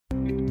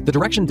The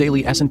Direxion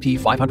Daily S&P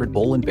 500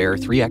 Bull and Bear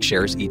 3X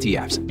Shares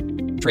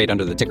ETFs. Trade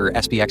under the ticker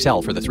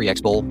SPXL for the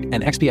 3X Bull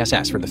and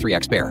XPSS for the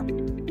 3X Bear.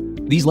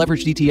 These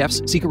leveraged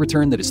ETFs seek a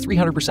return that is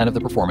 300% of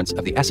the performance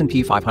of the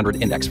S&P 500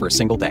 index for a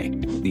single day.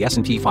 The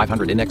S&P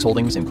 500 index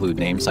holdings include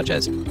names such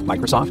as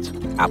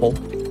Microsoft, Apple,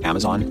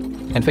 Amazon,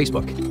 and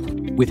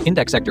Facebook, with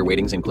index sector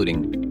weightings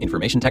including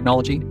information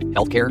technology,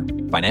 healthcare,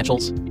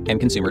 financials, and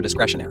consumer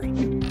discretionary.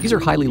 These are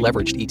highly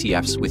leveraged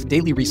ETFs with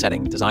daily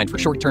resetting designed for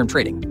short-term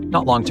trading,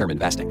 not long-term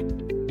investing.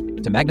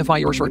 To magnify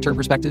your short-term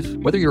perspective,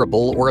 whether you're a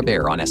bull or a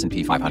bear on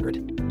S&P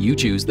 500, you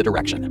choose the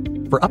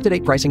Direxion. For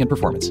up-to-date pricing and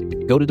performance,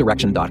 go to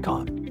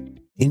Direxion.com.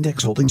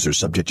 Index holdings are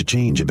subject to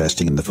change.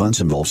 Investing in the funds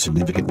involves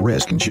significant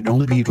risk and should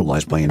only be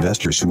utilized by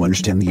investors who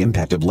understand the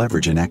impact of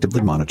leverage and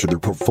actively monitor their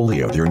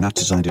portfolio. They are not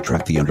designed to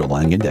track the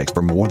underlying index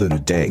for more than a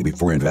day.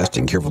 Before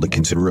investing, carefully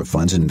consider a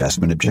fund's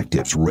investment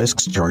objectives,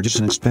 risks, charges,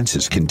 and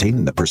expenses contained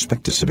in the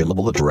prospectus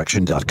available at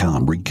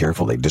Direxion.com. Read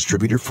carefully.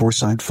 Distributor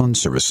Foresight Fund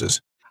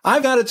Services.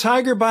 I've got a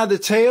tiger by the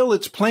tail.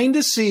 It's plain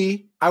to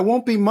see. I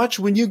won't be much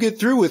when you get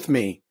through with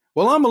me.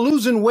 Well, I'm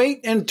losing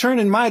weight and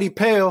turning mighty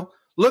pale.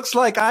 Looks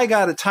like I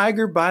got a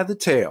tiger by the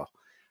tail.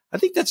 I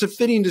think that's a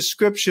fitting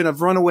description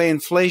of runaway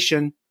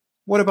inflation.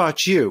 What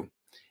about you?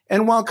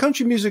 And while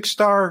country music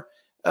star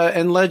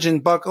and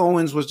legend Buck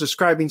Owens was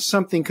describing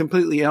something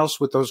completely else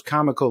with those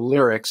comical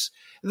lyrics,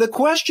 the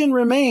question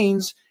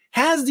remains,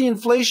 has the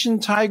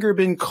inflation tiger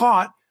been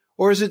caught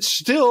or is it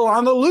still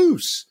on the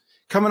loose?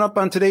 Coming up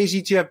on today's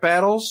ETF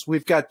battles,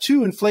 we've got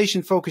two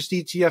inflation-focused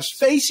ETFs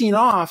facing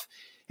off.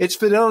 It's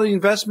Fidelity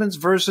Investments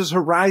versus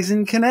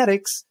Horizon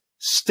Kinetics.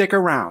 Stick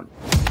around.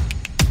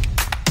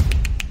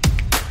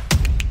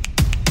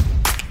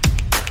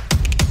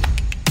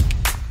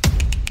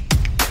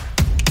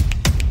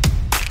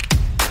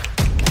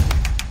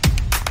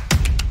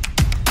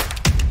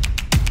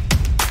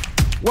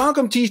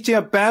 Welcome to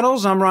ETF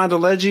Battles. I'm Ron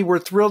DeLegge. We're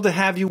thrilled to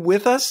have you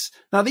with us.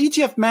 Now, the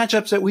ETF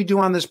matchups that we do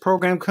on this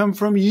program come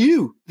from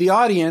you, the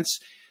audience.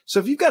 So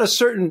if you've got a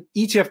certain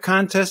ETF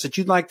contest that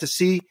you'd like to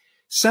see,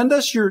 send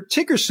us your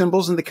ticker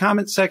symbols in the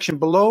comment section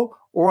below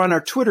or on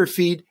our Twitter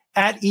feed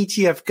at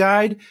ETF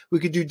Guide. We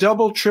could do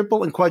double,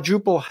 triple, and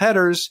quadruple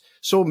headers,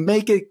 so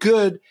make it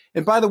good.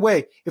 And by the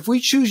way, if we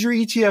choose your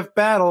ETF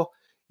battle,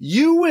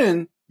 you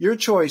win your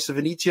choice of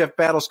an ETF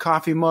Battles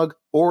coffee mug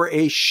or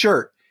a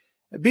shirt.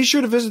 Be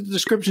sure to visit the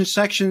description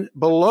section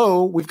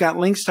below. We've got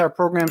links to our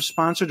program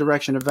sponsor,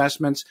 Direxion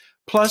Investments.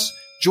 Plus,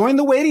 join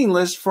the waiting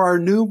list for our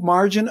new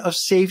margin of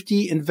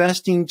safety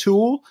investing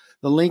tool.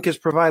 The link is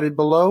provided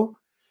below.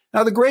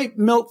 Now, the great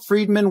Milt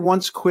Friedman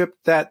once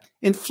quipped that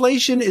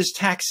inflation is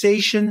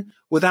taxation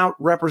without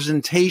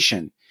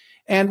representation.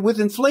 And with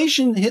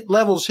inflation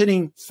levels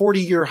hitting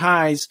 40-year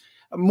highs,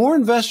 more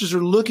investors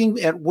are looking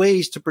at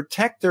ways to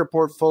protect their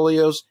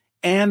portfolios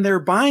and their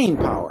buying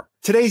power.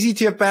 Today's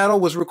ETF battle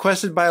was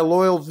requested by a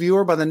loyal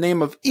viewer by the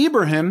name of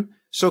Ibrahim,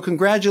 so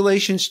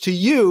congratulations to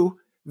you.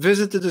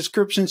 Visit the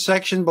description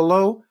section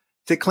below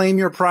to claim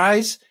your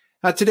prize.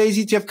 Today's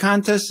ETF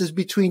contest is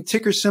between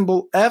ticker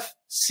symbol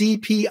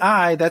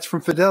FCPI, that's from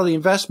Fidelity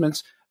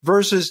Investments,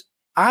 versus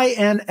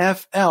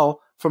INFL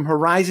from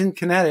Horizon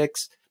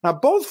Kinetics. Now,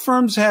 both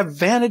firms have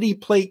vanity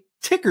plate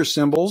ticker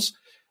symbols,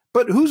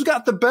 but who's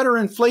got the better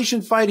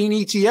inflation-fighting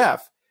ETF?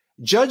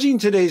 Judging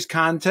today's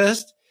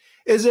contest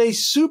is a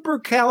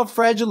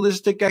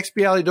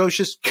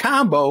supercalifragilisticexpialidocious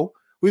combo.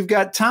 We've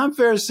got Tom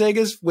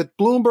Farasegas with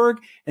Bloomberg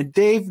and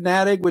Dave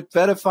Nadig with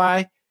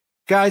VettaFi.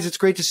 Guys, it's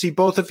great to see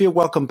both of you.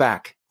 Welcome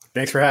back.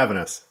 Thanks for having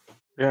us.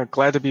 Yeah,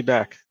 glad to be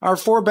back. Our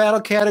four battle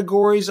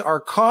categories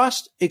are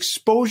cost,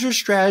 exposure,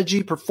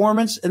 strategy,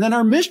 performance, and then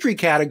our mystery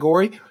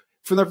category.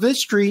 For the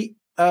mystery,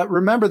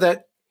 remember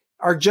that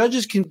our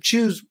judges can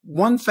choose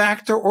one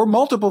factor or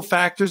multiple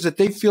factors that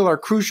they feel are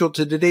crucial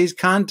to today's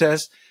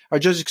contest. Our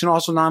judges can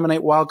also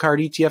nominate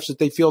wildcard ETFs if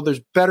they feel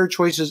there's better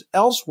choices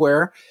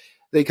elsewhere.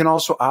 They can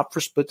also opt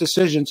for split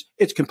decisions.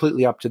 It's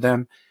completely up to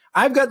them.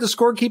 I've got the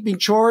scorekeeping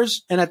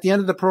chores, and at the end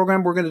of the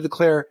program, we're going to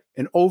declare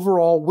an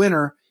overall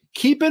winner.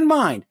 Keep in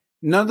mind,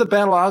 none of the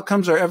battle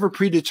outcomes are ever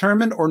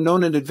predetermined or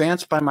known in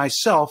advance by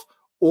myself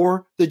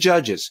or the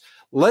judges.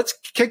 Let's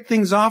kick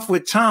things off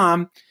with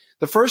Tom.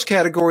 The first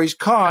category is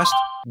cost.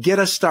 Get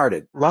us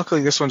started.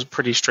 Luckily, this one's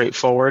pretty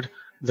straightforward.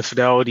 The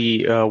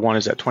Fidelity one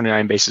is at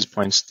 29 basis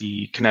points.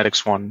 The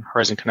Kinetics one,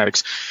 Horizon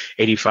Kinetics,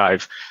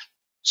 85.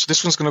 So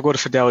this one's going to go to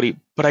Fidelity,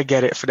 but I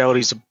get it.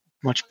 Fidelity's a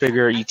much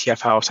bigger ETF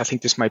house. I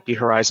think this might be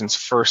Horizon's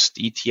first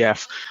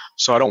ETF.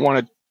 So I don't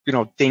want to,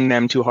 ding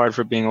them too hard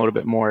for being a little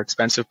bit more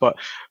expensive. But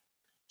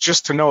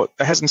just to note,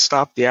 that hasn't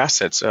stopped the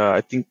assets. I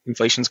think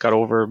inflation's got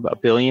over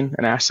 $1 billion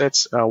in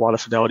assets, while the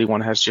Fidelity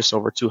one has just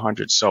over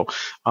 200. So,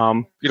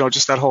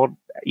 just that whole,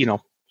 you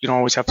don't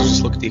always have to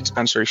just look at the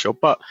expense ratio.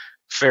 But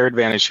fair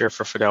advantage here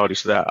for Fidelity,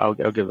 so that I'll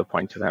give the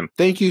point to them.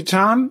 Thank you,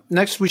 Tom.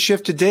 Next, we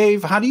shift to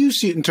Dave. How do you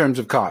see it in terms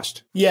of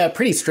cost? Yeah,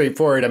 pretty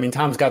straightforward. I mean,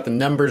 Tom's got the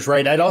numbers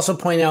right. I'd also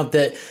point out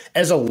that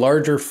as a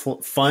larger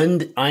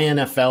fund,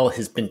 INFL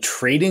has been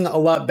trading a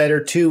lot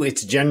better too.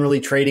 It's generally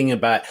trading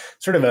about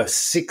sort of a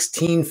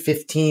 16,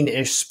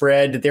 15-ish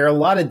spread. There are a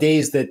lot of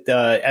days that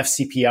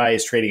FCPI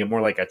is trading at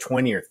more like a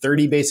 20 or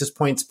 30 basis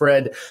point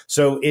spread.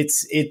 So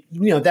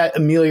that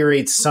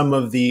ameliorates some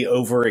of the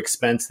over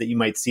expense that you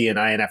might see in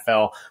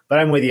INFL. But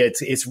I'm with you.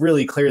 It's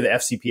really clear that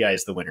FCPI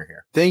is the winner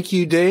here. Thank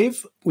you,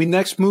 Dave. We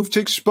next move to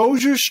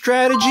exposure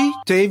strategy.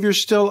 Dave, you're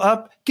still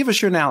up. Give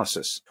us your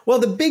analysis. Well,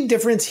 the big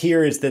difference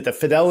here is that the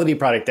Fidelity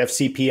product,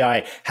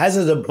 FCPI, has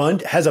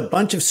a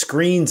bunch of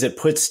screens it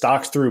puts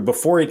stocks through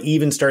before it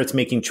even starts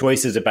making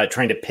choices about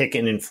trying to pick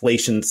an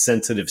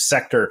inflation-sensitive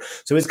sector.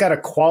 So it's got a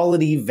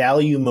quality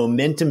value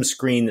momentum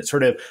screen that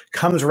sort of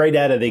comes right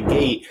out of the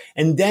gate,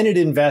 and then it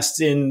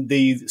invests in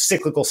the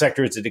cyclical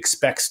sectors it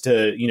expects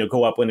to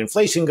go up when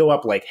inflation go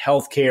up, like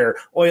healthcare,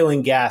 oil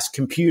and gas,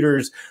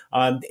 computers.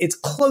 It's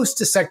close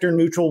to sector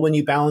neutral when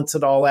you balance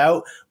it all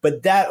out,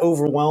 but that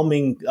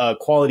overwhelming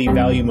quality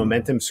value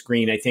momentum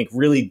screen, I think,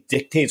 really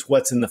dictates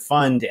what's in the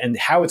fund and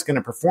how it's going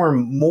to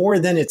perform more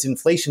than its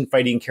inflation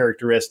fighting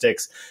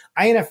characteristics.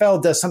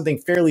 INFL does something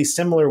fairly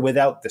similar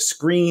without the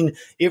screen.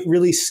 It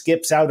really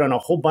skips out on a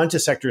whole bunch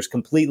of sectors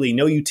completely.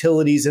 No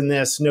utilities in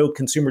this, no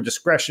consumer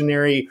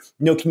discretionary,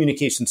 no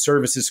communication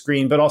services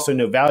screen, but also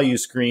no value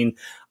screen.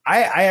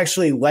 I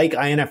actually like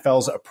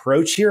INFL's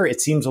approach here.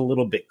 It seems a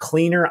little bit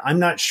cleaner. I'm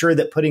not sure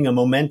that putting a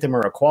momentum or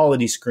a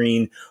quality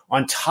screen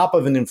on top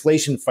of an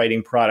inflation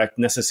fighting product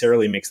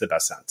necessarily makes the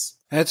best sense.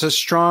 That's a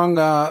strong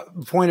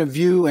point of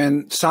view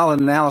and solid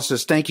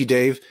analysis. Thank you,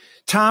 Dave.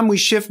 Tom, we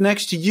shift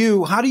next to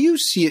you. How do you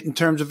see it in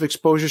terms of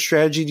exposure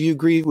strategy? Do you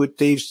agree with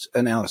Dave's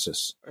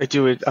analysis? I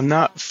do. I'm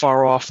not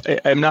far off.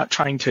 I'm not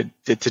trying to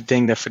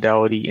ding the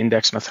Fidelity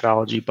index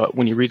methodology, but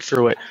when you read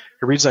through it,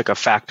 it reads like a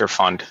factor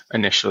fund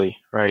initially,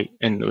 right?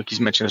 And like he's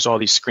mentioned, there's all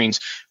these screens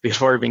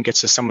before it even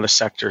gets to some of the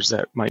sectors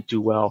that might do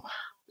well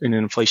in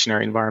an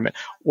inflationary environment.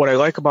 What I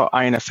like about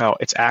INFL,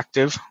 it's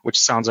active, which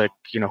sounds like,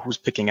 who's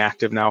picking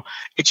active now?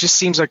 It just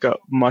seems like a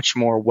much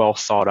more well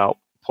thought out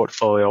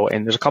portfolio.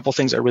 And there's a couple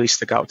things that really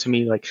stick out to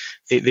me. Like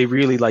they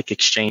really like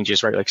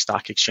exchanges, right? Like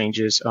stock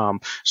exchanges.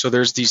 So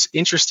there's these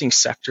interesting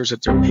sectors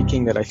that they're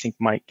picking that I think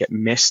might get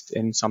missed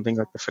in something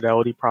like the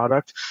Fidelity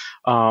product.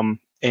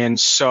 And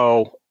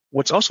so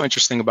what's also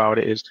interesting about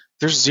it is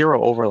there's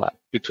zero overlap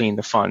between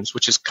the funds,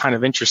 which is kind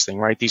of interesting,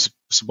 right? These are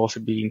supposed to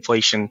be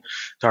inflation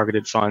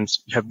targeted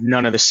funds. You have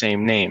none of the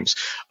same names.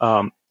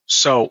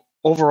 So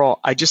overall,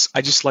 I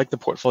just like the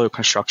portfolio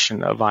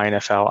construction of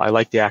INFL. I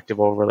like the active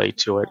overlay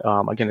to it.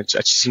 Again, it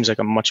just seems like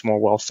a much more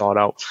well thought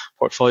out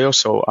portfolio.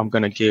 So I'm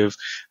going to give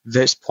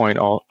this point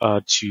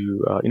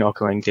to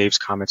echoing Dave's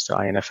comments to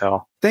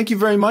INFL. Thank you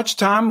very much,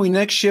 Tom. We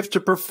next shift to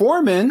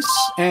performance,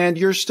 and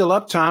you're still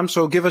up, Tom.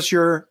 So give us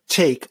your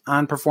take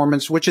on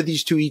performance. Which of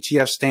these two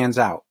ETFs stands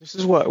out? This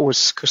is what was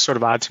sort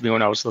of odd to me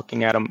when I was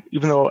looking at them.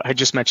 Even though I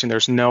just mentioned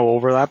there's no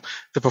overlap,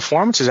 the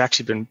performance has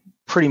actually been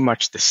pretty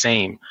much the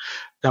same.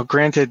 Now,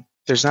 granted,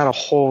 there's not a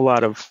whole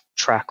lot of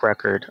track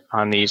record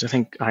on these. I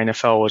think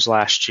INFL was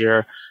last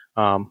year,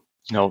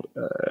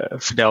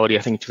 Fidelity,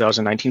 I think in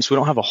 2019. So we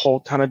don't have a whole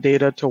ton of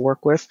data to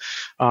work with.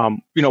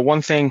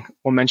 One thing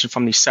we'll mention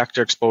from the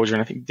sector exposure,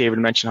 and I think David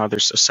mentioned how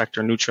there's a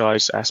sector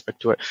neutralized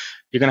aspect to it.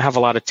 You're going to have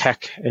a lot of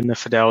tech in the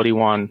Fidelity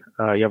one.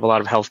 You have a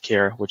lot of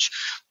healthcare, which,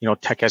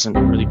 tech hasn't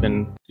really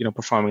been,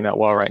 performing that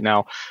well right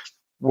now.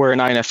 Where in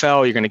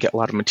INFL, you're going to get a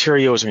lot of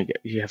materials, and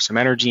you have some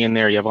energy in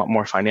there. You have a lot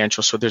more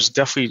financial. So there's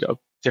definitely a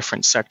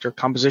different sector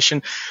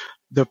composition.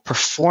 The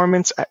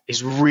performance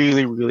is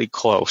really, really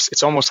close.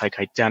 It's almost like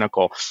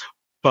identical.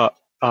 But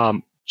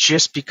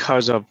just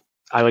because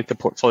I like the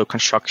portfolio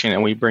construction,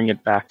 and we bring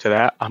it back to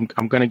that,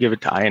 I'm going to give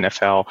it to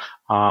INFL.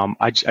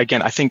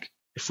 I think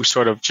if we're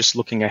sort of just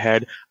looking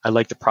ahead, I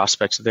like the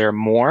prospects there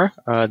more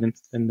than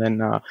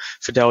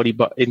Fidelity.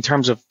 But in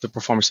terms of the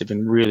performance, they've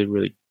been really,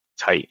 really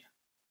tight.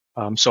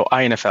 So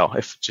INFL,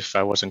 if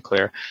I wasn't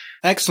clear.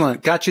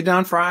 Excellent. Got you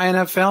down for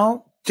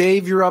INFL.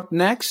 Dave, you're up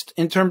next.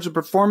 In terms of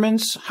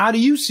performance, how do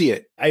you see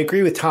it? I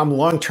agree with Tom.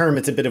 Long term,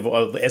 it's a bit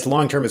of as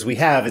long term as we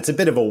have. It's a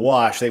bit of a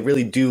wash. They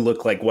really do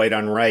look like white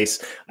on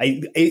rice.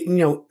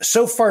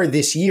 So far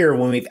this year,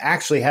 when we've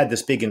actually had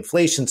this big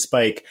inflation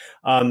spike,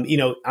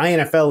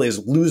 INFL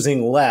is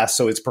losing less,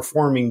 so it's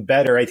performing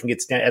better. I think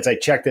it's, as I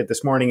checked it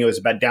this morning, it was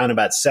down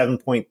about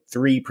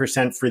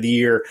 7.3% for the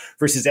year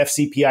versus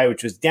FCPI,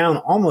 which was down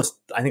almost,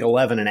 I think,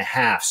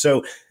 11.5%.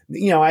 So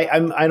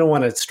I don't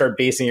want to start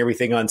basing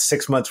everything on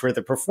 6 months worth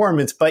of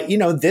performance, but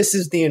this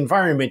is the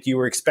environment you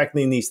were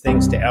expecting these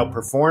things to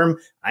outperform.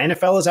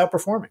 INFL is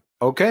outperforming.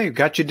 Okay,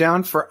 got you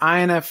down for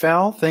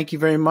INFL. Thank you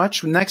very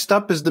much. Next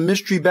up is the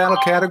mystery battle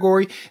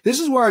category. This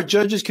is where our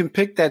judges can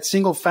pick that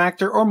single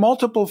factor or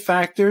multiple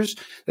factors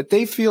that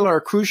they feel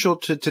are crucial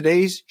to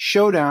today's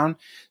showdown.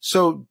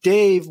 So,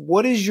 Dave,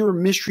 what is your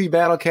mystery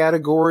battle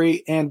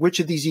category, and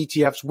which of these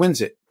ETFs wins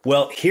it?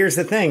 Well, here's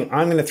the thing.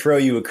 I'm going to throw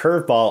you a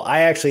curveball.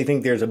 I actually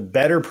think there's a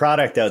better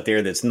product out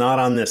there that's not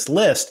on this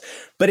list,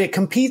 but it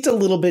competes a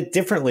little bit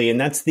differently, and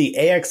that's the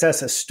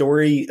AXS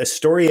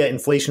Astoria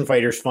Inflation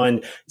Fighters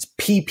Fund. It's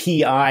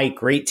PPI,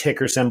 great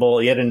ticker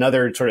symbol, yet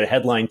another sort of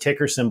headline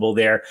ticker symbol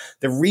there.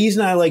 The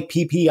reason I like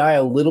PPI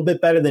a little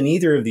bit better than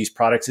either of these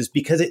products is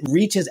because it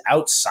reaches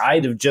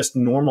outside of just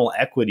normal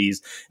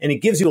equities, and it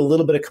gives you a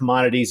little bit of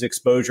commodities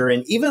exposure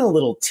and even a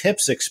little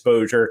tips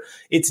exposure.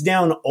 It's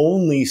down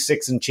only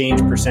 6 and change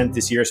 %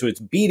 this year, so it's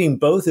beating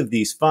both of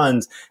these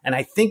funds. And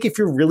I think if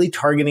you're really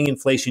targeting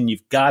inflation,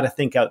 you've got to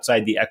think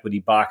outside the equity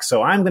box.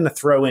 So I'm going to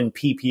throw in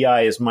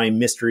PPI as my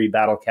mystery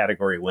battle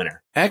category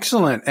winner.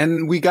 Excellent.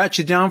 And we got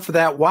you down for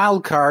that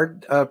wild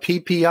card,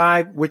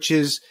 PPI, which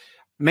is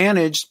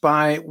managed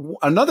by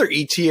another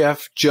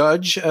ETF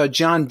judge,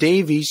 John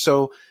Davies.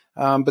 So,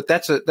 but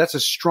that's a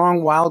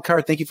strong wild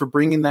card. Thank you for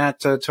bringing that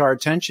to our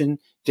attention,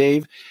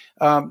 Dave.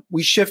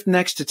 We shift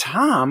next to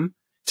Tom.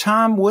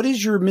 Tom, what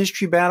is your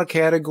mystery battle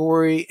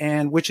category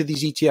and which of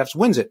these ETFs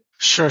wins it?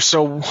 Sure.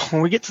 So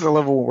when we get to the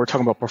level where we're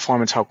talking about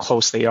performance, how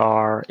close they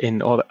are,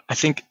 and all that, I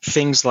think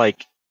things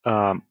like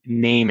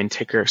name and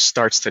ticker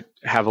starts to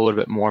have a little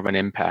bit more of an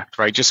impact,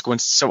 right? Just when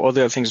so all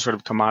the other things are sort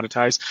of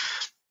commoditized,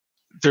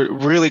 they're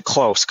really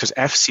close because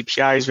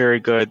FCPI is very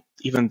good.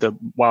 Even the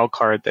wild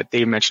card that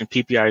Dave mentioned,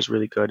 PPI is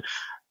really good.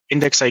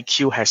 Index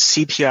IQ has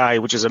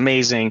CPI, which is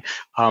amazing.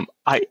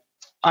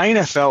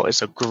 INFL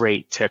is a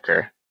great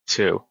ticker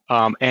too.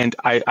 And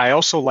I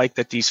also like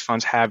that these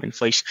funds have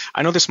inflation.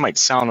 I know this might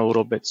sound a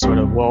little bit sort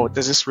of, well,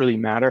 does this really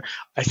matter?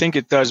 I think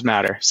it does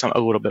matter a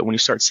little bit when you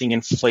start seeing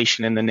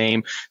inflation in the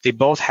name. They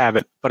both have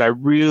it, but I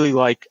really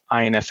like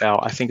INFL.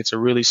 I think it's a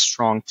really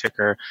strong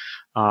ticker.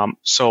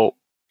 So,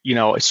 you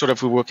know, it's sort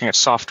of, we're looking at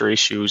softer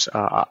issues.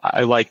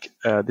 I like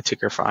the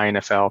ticker for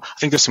INFL. I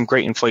think there's some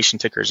great inflation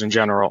tickers in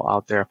general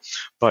out there,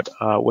 but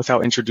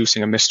without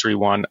introducing a mystery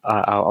one,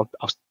 I'll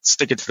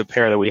stick it to the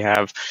pair that we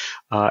have,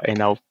 and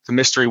the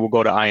mystery will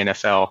go to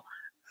INFL,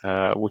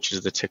 which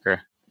is the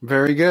ticker.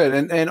 Very good.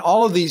 And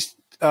all of these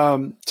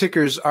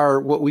tickers are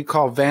what we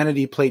call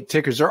vanity plate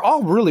tickers. They're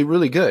all really,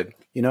 really good.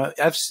 You know,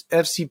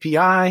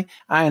 FCPI,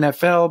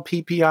 INFL,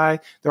 PPI,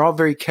 they're all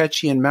very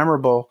catchy and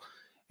memorable,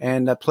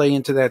 and play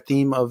into that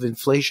theme of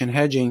inflation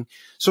hedging.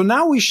 So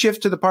now we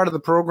shift to the part of the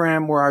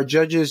program where our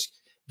judges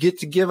get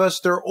to give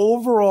us their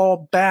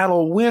overall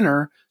battle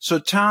winner. So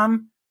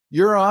Tom,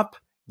 you're up.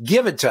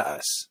 Give it to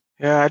us.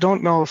 Yeah, I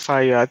don't know if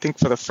I think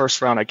for the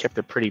first round I kept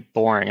it pretty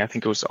boring. I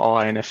think it was all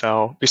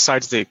INFL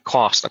besides the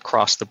cost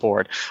across the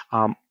board.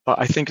 But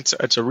I think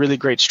it's a really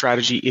great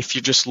strategy if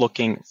you're just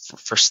looking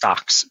for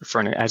stocks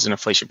as an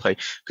inflation play,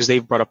 because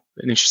they've brought up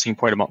an interesting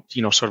point about,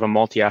 you know, sort of a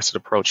multi-asset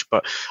approach.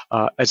 But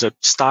as a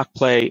stock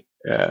play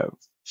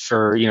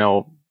for, you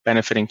know,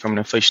 benefiting from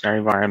an inflationary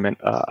environment,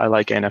 I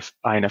like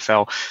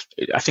INFL.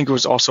 I think it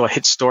was also a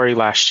hit story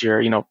last year,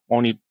 you know,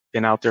 only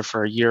been out there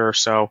for a year or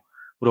so.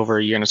 Over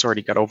a year, and it's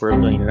already got over $1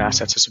 billion in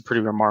assets. It's a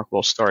pretty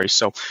remarkable story.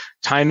 So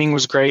timing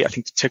was great. I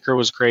think the ticker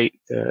was great.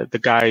 The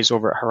guys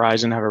over at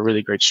Horizon have a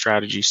really great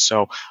strategy.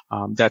 So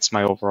that's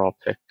my overall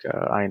pick,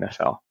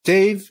 INFL.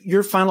 Dave,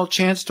 your final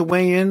chance to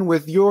weigh in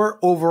with your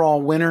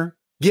overall winner.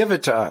 Give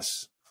it to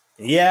us.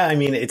 Yeah, I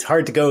mean, it's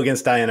hard to go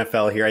against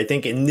INFL here. I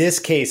think in this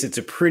case, it's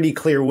a pretty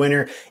clear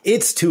winner.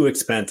 It's too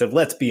expensive.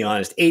 Let's be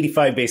honest.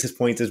 85 basis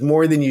points is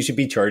more than you should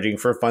be charging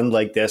for a fund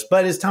like this.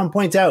 But as Tom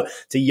points out,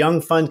 it's a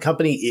young fund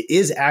company. It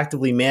is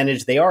actively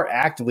managed. They are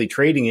actively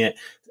trading it.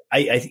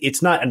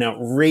 It's not an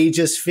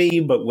outrageous fee,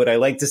 but would I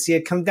like to see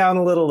it come down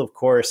a little? Of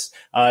course.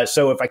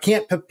 So if I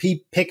can't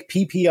pick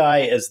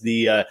PPI as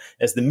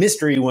the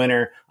mystery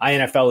winner,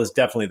 INFL is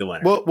definitely the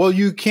winner. Well,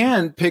 you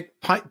can pick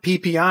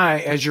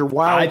PPI as your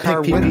wild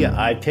card winner.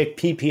 I pick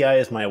PPI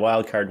as my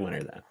wild card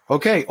winner then.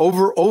 Okay,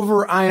 over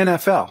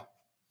INFL.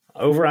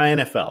 Over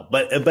INFL,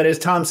 but as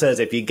Tom says,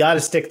 if you got to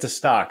stick to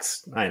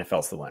stocks,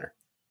 INFL's the winner.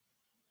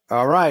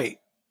 All right.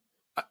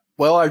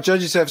 Well, our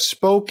judges have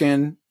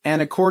spoken. And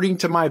according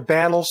to my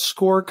battle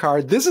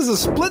scorecard, this is a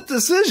split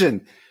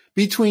decision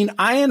between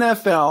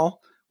INFL,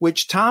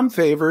 which Tom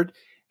favored,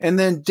 and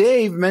then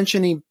Dave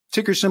mentioning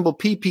ticker symbol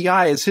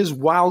PPI as his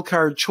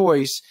wildcard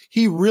choice.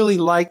 He really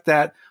liked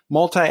that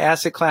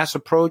multi-asset class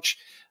approach.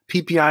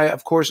 PPI,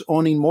 of course,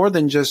 owning more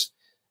than just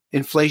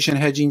inflation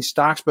hedging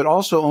stocks, but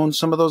also owns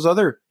some of those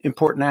other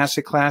important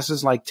asset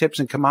classes like tips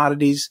and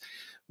commodities,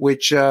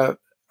 which are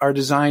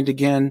designed,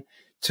 again,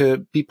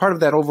 to be part of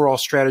that overall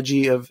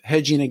strategy of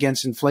hedging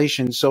against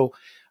inflation. So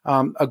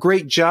a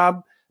great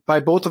job by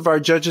both of our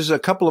judges. A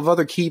couple of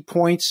other key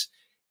points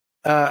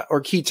or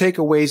key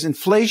takeaways.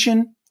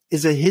 Inflation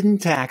is a hidden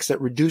tax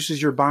that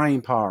reduces your buying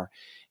power.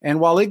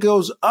 And while it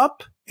goes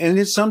up and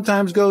it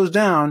sometimes goes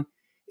down,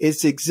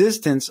 its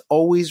existence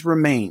always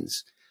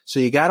remains.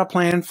 So you got to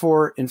plan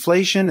for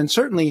inflation, and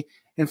certainly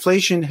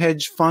inflation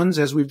hedge funds,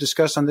 as we've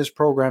discussed on this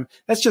program.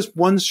 That's just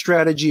one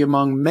strategy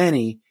among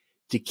many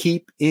to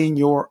keep in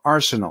your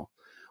arsenal.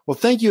 Well,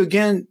 thank you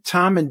again,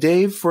 Tom and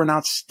Dave, for an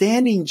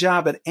outstanding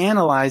job at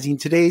analyzing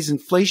today's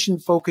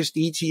inflation-focused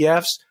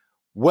ETFs.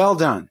 Well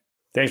done.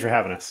 Thanks for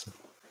having us.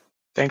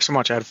 Thanks so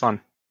much. I had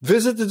fun.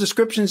 Visit the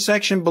description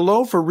section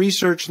below for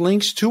research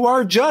links to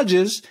our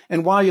judges.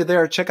 And while you're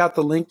there, check out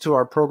the link to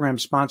our program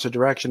sponsor,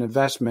 Direction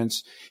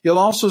Investments. You'll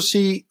also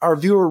see our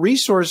viewer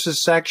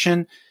resources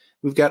section.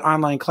 We've got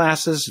online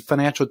classes,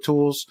 financial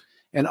tools,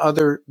 and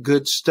other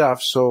good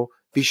stuff. So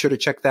be sure to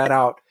check that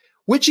out.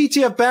 Which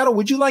ETF battle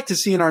would you like to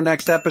see in our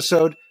next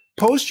episode?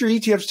 Post your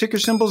ETF's ticker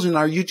symbols in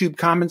our YouTube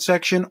comment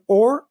section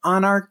or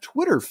on our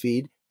Twitter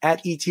feed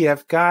at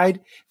ETF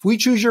Guide. If we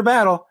choose your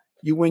battle,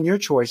 you win your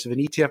choice of an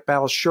ETF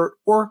Battle shirt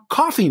or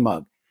coffee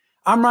mug.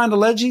 I'm Ron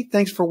DeLegge.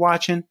 Thanks for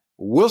watching.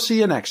 We'll see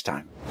you next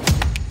time.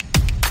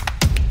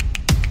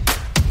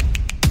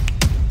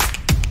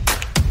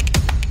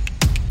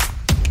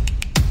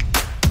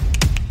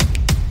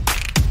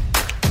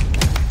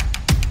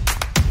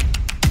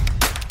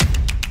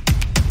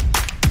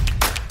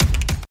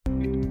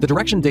 The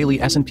Direction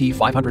Daily S&P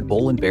 500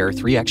 Bull and Bear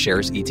 3X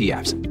Shares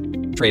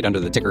ETFs. Trade under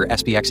the ticker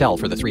SPXL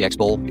for the 3X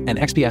Bull and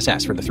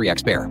XPSS for the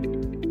 3X Bear.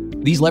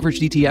 These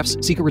leveraged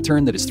ETFs seek a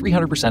return that is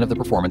 300% of the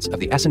performance of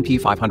the S&P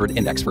 500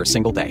 index for a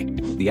single day.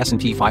 The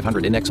S&P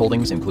 500 index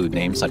holdings include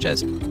names such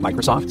as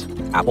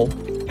Microsoft, Apple,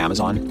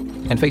 Amazon,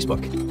 and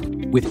Facebook,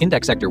 with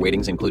index sector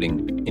weightings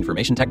including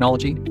information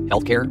technology,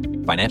 healthcare,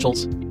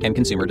 financials, and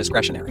consumer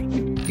discretionary.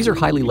 These are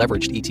highly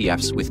leveraged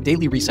ETFs with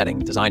daily resetting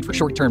designed for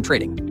short-term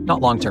trading, not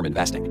long-term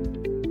investing.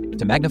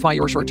 To magnify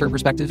your short-term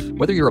perspective,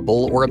 whether you're a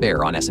bull or a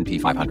bear on S&P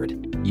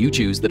 500, you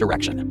choose the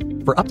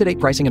Direction. For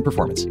up-to-date pricing and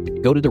performance,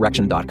 go to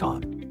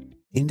Direction.com.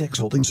 Index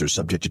holdings are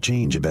subject to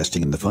change.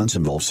 Investing in the funds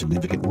involves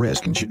significant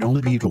risk and should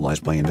only be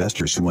utilized by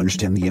investors who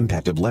understand the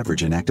impact of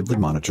leverage and actively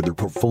monitor their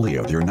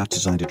portfolio. They are not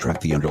designed to track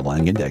the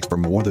underlying index for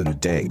more than a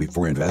day.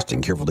 Before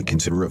investing, carefully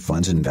consider a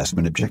fund's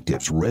investment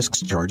objectives,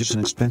 risks, charges,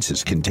 and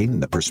expenses contained in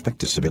the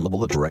prospectus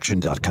available at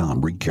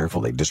Direction.com. Read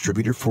carefully.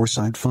 Distributor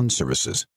Foresight Fund Services.